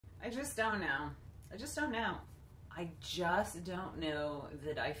I just don't know. I just don't know. I just don't know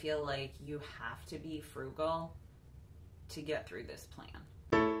that I feel like you have to be frugal to get through this plan.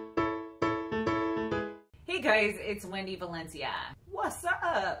 Hey guys, it's Wendy Valencia. What's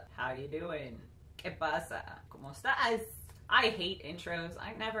up? How you doing? ¿Qué pasa? ¿Cómo estás? I hate intros.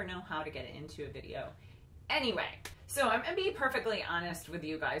 I never know how to get into a video. Anyway, so I'm gonna be perfectly honest with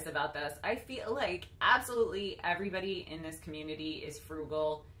you guys about this. I feel like absolutely everybody in this community is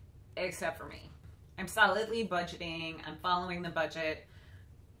frugal except for me. I'm solidly budgeting. I'm following the budget.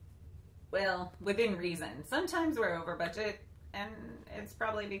 Well, within reason. Sometimes we're over budget, and it's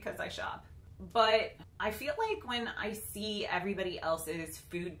probably because I shop. But I feel like when I see everybody else's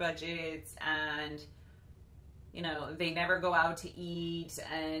food budgets and, you know, they never go out to eat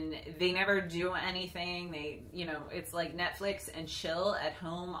and they never do anything, they, you know, it's like Netflix and chill at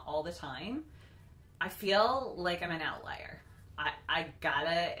home all the time, I feel like I'm an outlier. I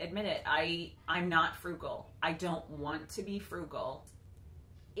gotta admit it. I'm not frugal. I don't want to be frugal.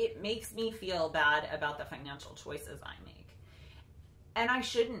 It makes me feel bad about the financial choices I make. And I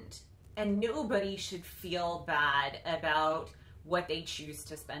shouldn't. And nobody should feel bad about what they choose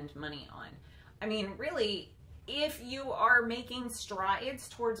to spend money on. I mean, really, if you are making strides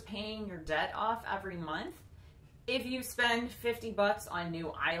towards paying your debt off every month, if you spend 50 bucks on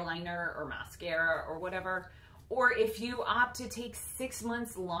new eyeliner or mascara or whatever, or if you opt to take 6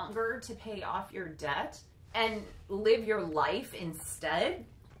 months longer to pay off your debt and live your life instead,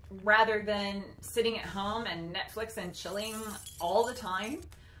 rather than sitting at home and Netflix and chilling all the time,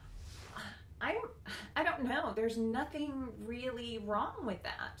 I don't know. There's nothing really wrong with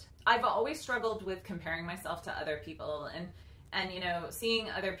that. I've always struggled with comparing myself to other people and you know, seeing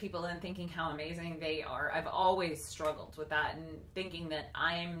other people and thinking how amazing they are. I've always struggled with that and thinking that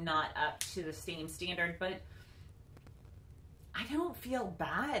I'm not up to the same standard, but I don't feel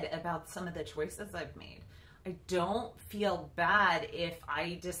bad about some of the choices I've made. I don't feel bad if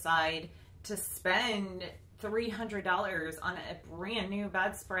I decide to spend $300 on a brand new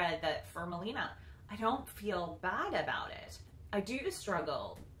bedspread that for Melina. I don't feel bad about it. I do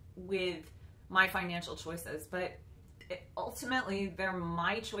struggle with my financial choices, but ultimately they're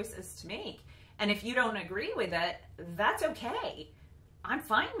my choices to make. And if you don't agree with it, that's okay. I'm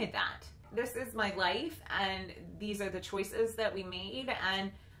fine with that. This is my life and these are the choices that we made,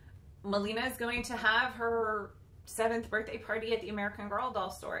 and Melina is going to have her 7th birthday party at the American Girl doll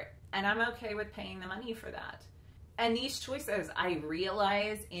store, and I'm okay with paying the money for that. And these choices, I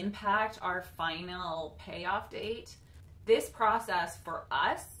realize, impact our final payoff date. This process for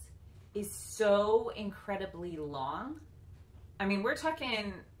us is so incredibly long. I mean, we're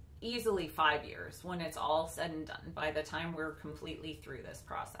talking easily 5 years when it's all said and done by the time we're completely through this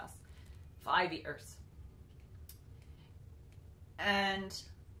process. 5 years. And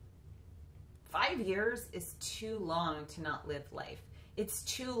 5 years is too long to not live life. It's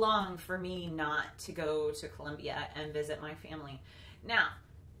too long for me not to go to Colombia and visit my family. Now,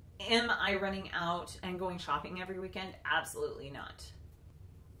 am I running out and going shopping every weekend? Absolutely not.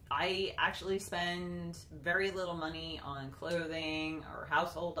 I actually spend very little money on clothing or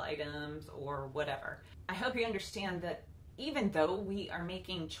household items or whatever. I hope you understand that even though we are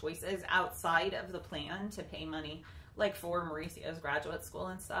making choices outside of the plan to pay money, like for Mauricio's graduate school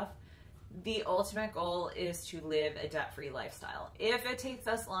and stuff, the ultimate goal is to live a debt-free lifestyle. If it takes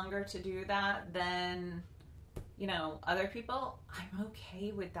us longer to do that than, you know, other people, I'm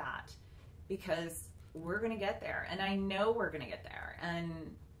okay with that because we're gonna get there, and I know we're gonna get there.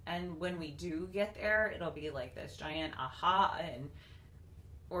 And when we do get there, it'll be like this giant aha,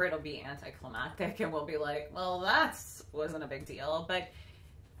 or it'll be anticlimactic and we'll be like, well, that wasn't a big deal. But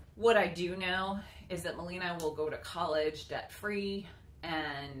what I do know is that Melina will go to college debt-free,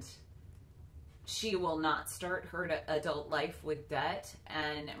 and she will not start her adult life with debt,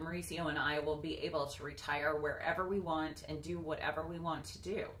 and Mauricio and I will be able to retire wherever we want and do whatever we want to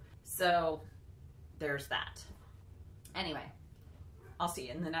do. So there's that. Anyway, I'll see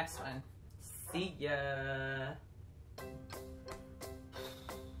you in the next one. See ya.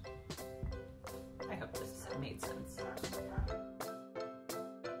 I hope this